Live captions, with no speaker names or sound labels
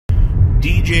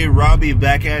DJ Robbie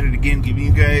back at it again, giving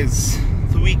you guys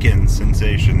the weekend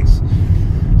sensations.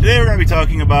 Today we're going to be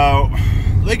talking about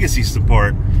legacy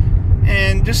support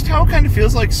and just how it kind of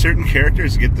feels like certain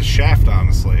characters get the shaft,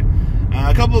 honestly.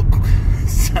 A couple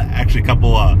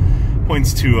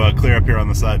points to clear up here on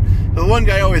the side. The one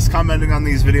guy always commenting on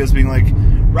these videos being like,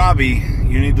 Robbie,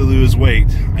 you need to lose weight.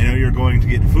 I know you're going to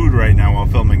get food right now while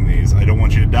filming these. I don't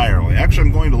want you to die early. Actually,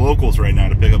 I'm going to Locals right now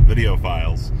to pick up video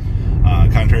files.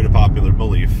 Contrary to popular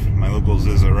belief, my Locals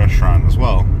is a restaurant as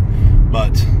well.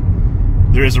 But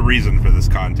there is a reason for this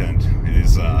content. It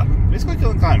is basically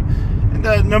killing time.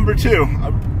 And number two,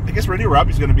 I guess Radio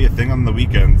Robbie's going to be a thing on the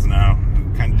weekends now.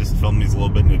 Kind of just film these a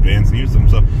little bit in advance and use them.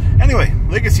 So anyway,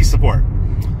 legacy support.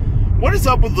 What is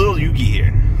up with Little Yugi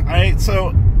here? Alright,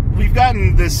 so we've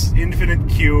gotten this infinite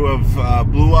queue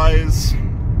of Blue Eyes,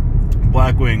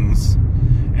 Black Wings,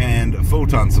 and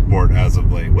Photon support as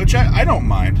of late, which I don't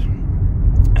mind.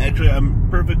 Actually, I'm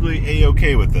perfectly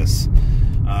A-okay with this.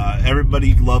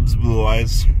 Everybody loves Blue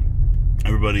Eyes.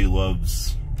 Everybody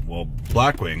loves, well,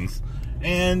 Black Wings.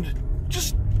 And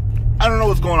just, I don't know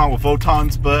what's going on with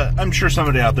Photons, but I'm sure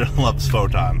somebody out there loves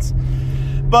Photons.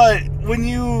 But when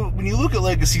you look at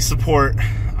legacy support,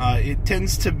 it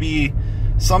tends to be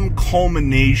some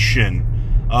culmination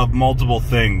of multiple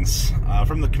things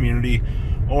from the community,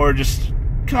 or just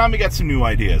Konami got some new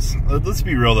ideas. Let's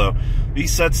be real though,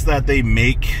 these sets that they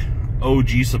make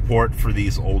OG support for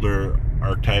these older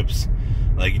archetypes,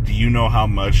 like, do you know how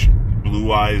much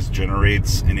Blue Eyes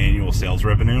generates in annual sales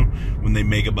revenue when they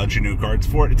make a bunch of new cards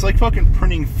for it? It's like fucking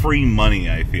printing free money,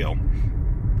 I feel.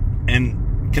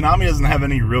 And Konami doesn't have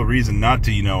any real reason not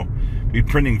to, you know, be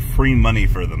printing free money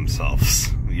for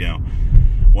themselves. You know,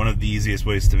 one of the easiest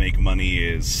ways to make money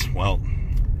is, well,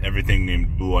 everything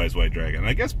named Blue Eyes White Dragon.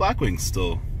 I guess Black Wings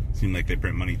still seem like they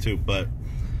print money too, but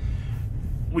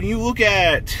when you look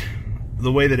at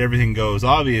the way that everything goes,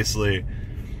 obviously,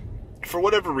 for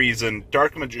whatever reason,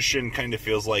 Dark Magician kind of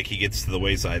feels like he gets to the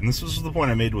wayside. And this was the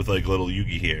point I made with, like, Little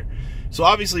Yugi here. So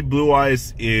obviously Blue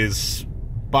Eyes is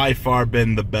by far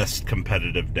been the best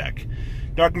competitive deck.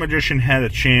 Dark Magician had a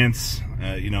chance.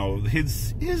 You know,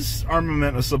 his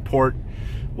armament of support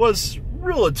was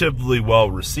relatively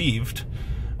well received.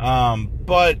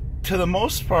 But to the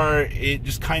most part, it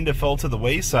just kind of fell to the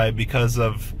wayside because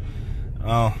of,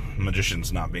 well,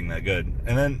 Magician's not being that good.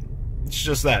 And then it's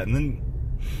just that. And then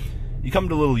you come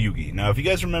to Little Yugi. Now, if you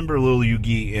guys remember Little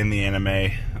Yugi in the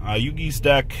anime, Yugi's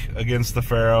deck against the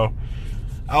Pharaoh,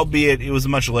 albeit it was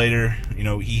much later, you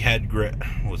know, he had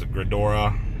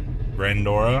Grandora,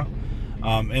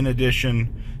 in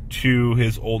addition to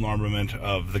his old armament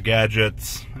of the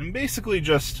gadgets, and basically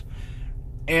just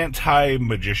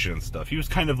anti-magician stuff. He was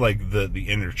kind of like the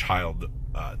inner child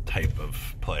type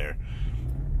of player.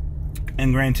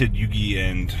 And granted, Yugi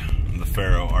and the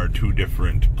Pharaoh are two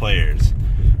different players.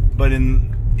 But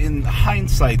in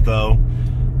hindsight, though,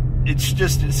 it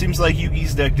seems like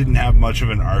Yugi's deck didn't have much of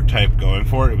an archetype going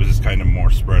for it. It was just kind of more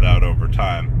spread out over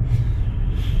time.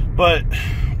 But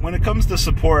when it comes to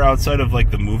support outside of,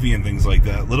 like, the movie and things like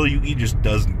that, Little Yugi just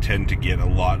doesn't tend to get a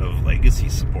lot of legacy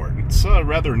support. It's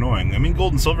rather annoying. I mean,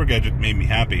 Gold and Silver Gadget made me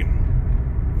happy.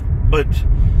 But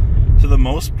to the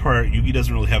most part, Yugi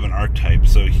doesn't really have an archetype,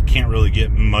 so he can't really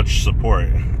get much support.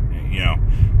 You know,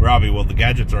 Robbie, well, the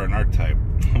gadgets are an archetype.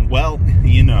 Well,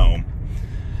 you know,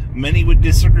 many would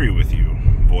disagree with you,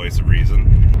 voice of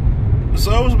reason. So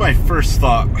that was my first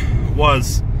thought,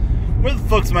 was, where the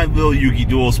fuck's my Little Yugi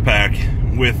Duels pack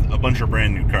with a bunch of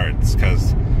brand new cards?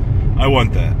 Because I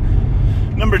want that.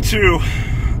 Number two,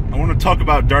 I want to talk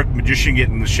about Dark Magician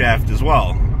getting the shaft as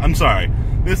well. I'm sorry,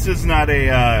 this is not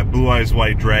a Blue Eyes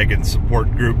White Dragon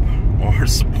support group or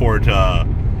support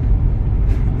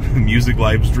music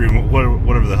live stream,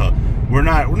 whatever the hell. We're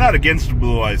not against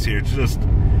Blue Eyes here. It's just,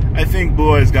 I think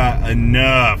Blue Eyes got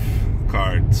enough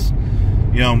cards.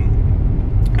 You know,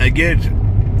 I get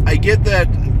that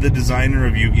the designer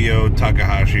of Yu-Gi-Oh,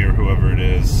 Takahashi or whoever it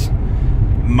is,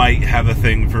 might have a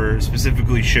thing for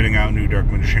specifically shitting out new Dark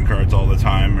Magician cards all the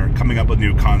time, or coming up with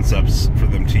new concepts for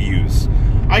them to use.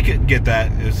 I could get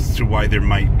that as to why there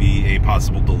might be a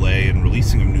possible delay in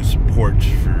releasing of new support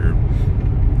for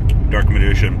Dark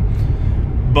Magician.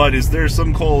 But is there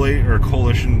some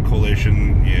coalition,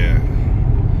 yeah,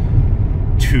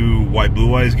 to why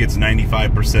Blue Eyes gets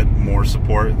 95% more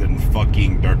support than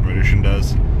fucking Dark Magician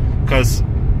does? Because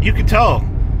you can tell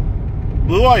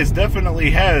Blue Eyes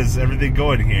definitely has everything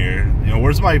going here. You know,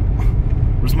 where's my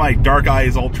Dark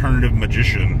Eyes alternative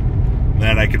magician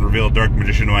that I can reveal Dark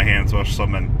Magician to my hand, special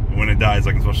summon. When it dies,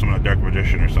 I can special summon a Dark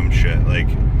Magician or some shit. Like,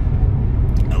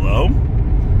 hello?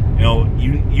 You know,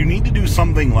 you need to do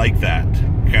something like that,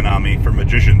 Konami, for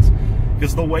Magicians.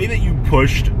 Because the way that you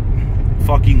pushed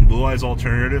fucking Blue Eyes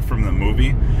Alternative from the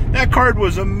movie, that card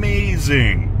was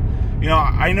amazing. You know,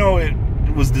 I know it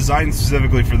was designed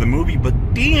specifically for the movie,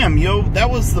 but damn, yo,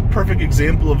 that was the perfect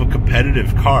example of a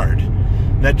competitive card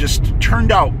that just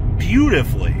turned out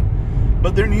beautifully.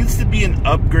 But there needs to be an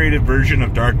upgraded version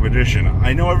of Dark Magician.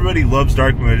 I know everybody loves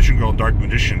Dark Magician called Dark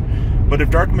Magician, but if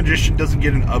Dark Magician doesn't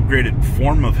get an upgraded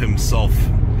form of himself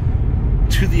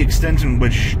to the extent in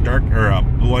which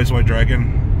Blue Eyes White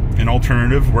Dragon and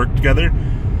Alternative work together,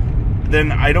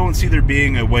 then I don't see there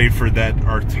being a way for that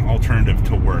alternative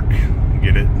to work.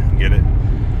 Get it? Get it?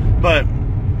 But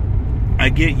I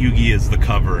get Yugi as the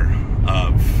cover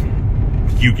of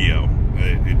Yu-Gi-Oh!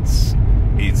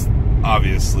 He's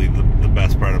obviously the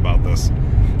best part about this.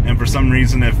 And for some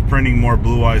reason, if printing more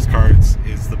Blue Eyes cards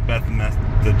is the best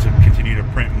method to continue to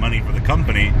print money for the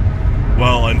company,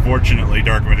 well, unfortunately,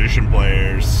 Dark Magician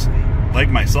players like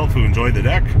myself who enjoy the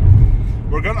deck,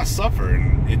 we're gonna suffer,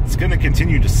 and it's gonna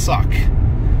continue to suck.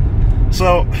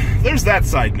 So there's that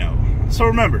side note. So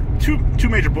remember, two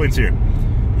major points here.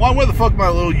 One, where the fuck my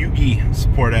little Yugi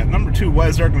support at? Number two, why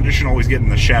is Dark Magician always getting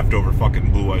the shaft over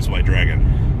fucking Blue Eyes White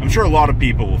Dragon? I'm sure a lot of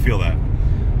people will feel that.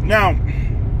 Now,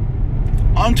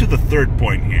 on to the third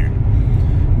point here.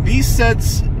 These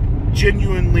sets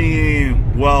genuinely,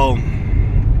 well,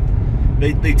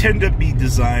 they tend to be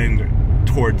designed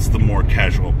towards the more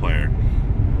casual player.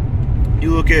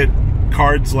 You look at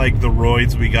cards like the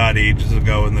Roids we got ages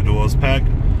ago in the Duelist pack,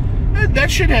 that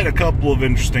shit had a couple of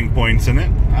interesting points in it,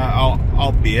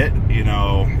 albeit, you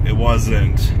know, it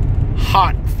wasn't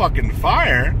hot fucking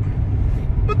fire,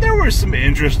 but there were some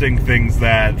interesting things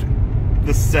that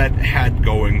the set had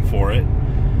going for it.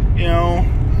 You know,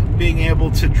 being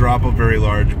able to drop a very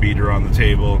large beater on the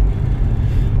table,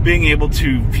 being able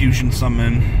to fusion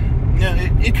summon, you know,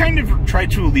 it kind of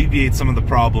tried to alleviate some of the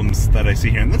problems that I see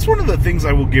here. And that's one of the things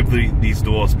I will give these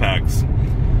Duelist packs.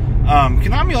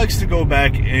 Konami likes to go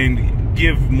back and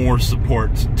give more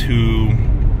support to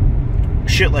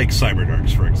shit like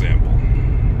Cyberdarks, for example.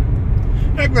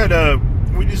 The fact that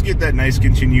we just get that nice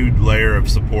continued layer of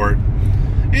support,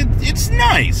 it's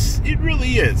nice. It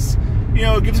really is. You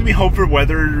know, it gives me hope for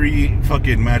weathery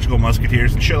fucking magical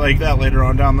musketeers and shit like that later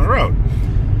on down the road.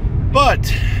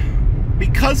 But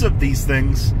because of these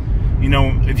things, you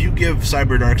know, if you give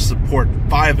Cyberdarks support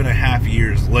 5.5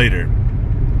 years later,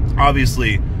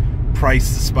 obviously price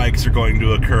spikes are going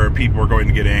to occur. People are going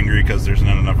to get angry because there's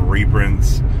not enough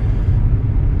reprints.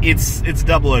 It's a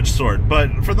double-edged sword.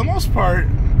 But for the most part,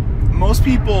 most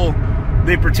people,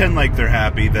 they pretend like they're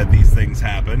happy that these things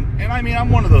happen. And I mean, I'm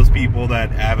one of those people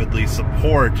that avidly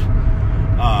support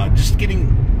just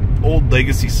getting old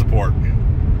legacy support.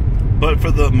 But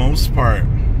for the most part,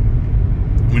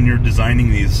 when you're designing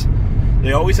these,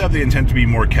 they always have the intent to be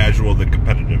more casual than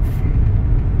competitive.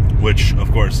 Which,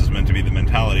 of course, is meant to be the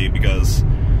mentality because,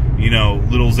 you know,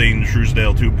 little Zane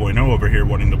Truesdale 2.0 over here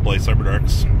wanting to play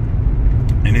Cyberdarks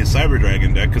in his Cyber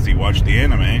Dragon deck because he watched the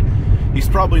anime, he's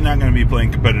probably not going to be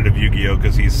playing competitive Yu-Gi-Oh!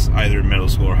 Because he's either middle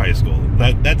school or high school.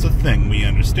 That's a thing, we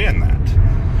understand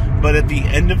that. But at the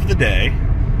end of the day,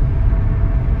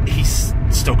 he's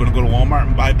still going to go to Walmart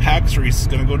and buy packs, or he's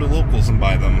going to go to locals and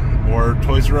buy them, or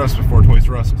Toys R Us before Toys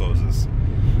R Us closes.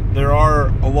 There are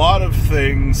a lot of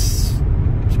things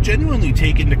to genuinely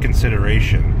take into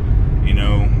consideration. You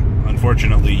know,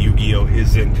 unfortunately, Yu-Gi-Oh!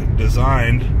 Isn't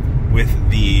designed with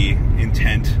the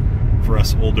intent for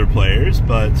us older players,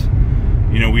 but,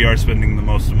 you know, we are spending the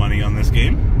most money on this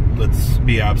game. Let's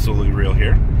be absolutely real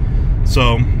here.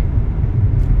 So,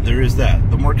 there is that.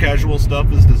 The more casual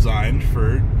stuff is designed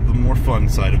for the more fun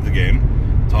side of the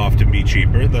game to often be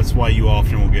cheaper. That's why you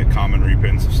often will get common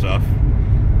reprints of stuff,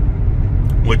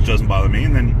 which doesn't bother me.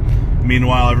 And then,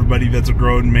 meanwhile, everybody that's a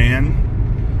grown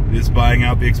man is buying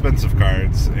out the expensive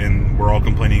cards, and we're all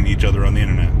complaining to each other on the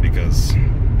internet, because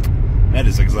that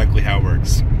is exactly how it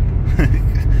works.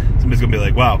 Somebody's gonna be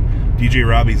like, wow, DJ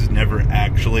Robbie's never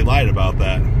actually lied about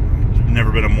that. There's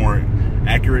never been a more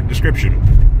accurate description.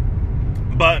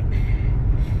 But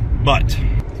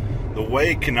the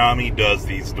way Konami does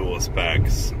these Duelist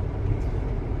packs,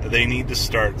 they need to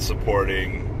start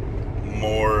supporting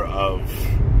more of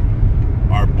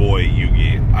our boy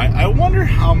Yugi. I wonder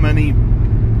how many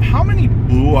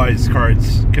Blue Eyes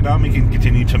cards Konami can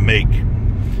continue to make.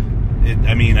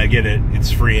 I mean, I get it,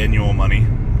 it's free annual money,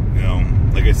 you know,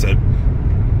 like I said,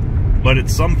 but at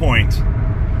some point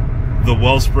the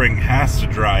wellspring has to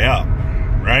dry up,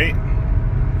 right?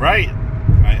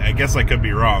 I guess I could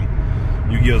be wrong.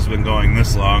 Yu-Gi-Oh's been going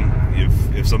this long.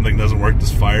 If something doesn't work,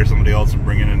 just fire somebody else and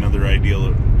bring in another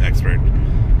ideal expert.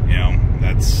 You know,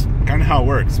 that's kind of how it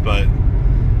works. But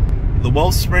the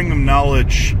wellspring of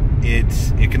knowledge,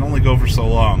 it can only go for so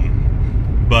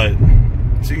long. But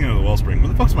speaking of the wellspring, what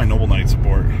the fuck's my Noble Knight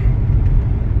support?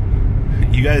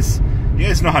 You guys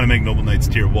know how to make Noble Knights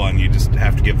tier 1. You just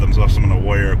have to give them someone a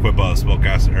warrior, equip a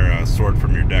spellcaster or a sword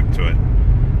from your deck to it.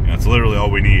 You know, it's literally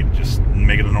all we need. Just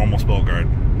make it a normal spell card,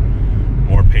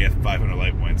 or pay 500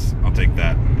 life points. I'll take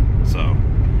that. So,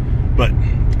 but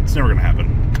it's never gonna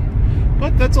happen.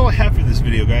 But that's all I have for this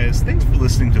video, guys. Thanks for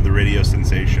listening to the radio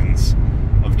sensations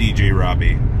of DJ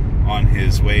Robbie on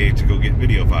his way to go get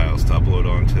video files to upload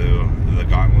onto the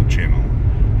Gauntlet channel,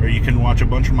 where you can watch a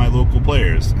bunch of my local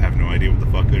players. I have no idea what the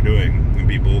fuck they're doing, and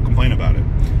people will complain about it.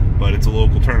 But it's a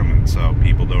local tournament, so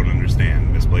people don't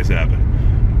understand misplays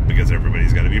happen, because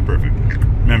everybody's got to be perfect.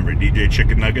 Remember, DJ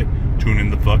Chicken Nugget,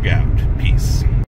 tuning the fuck out. Peace.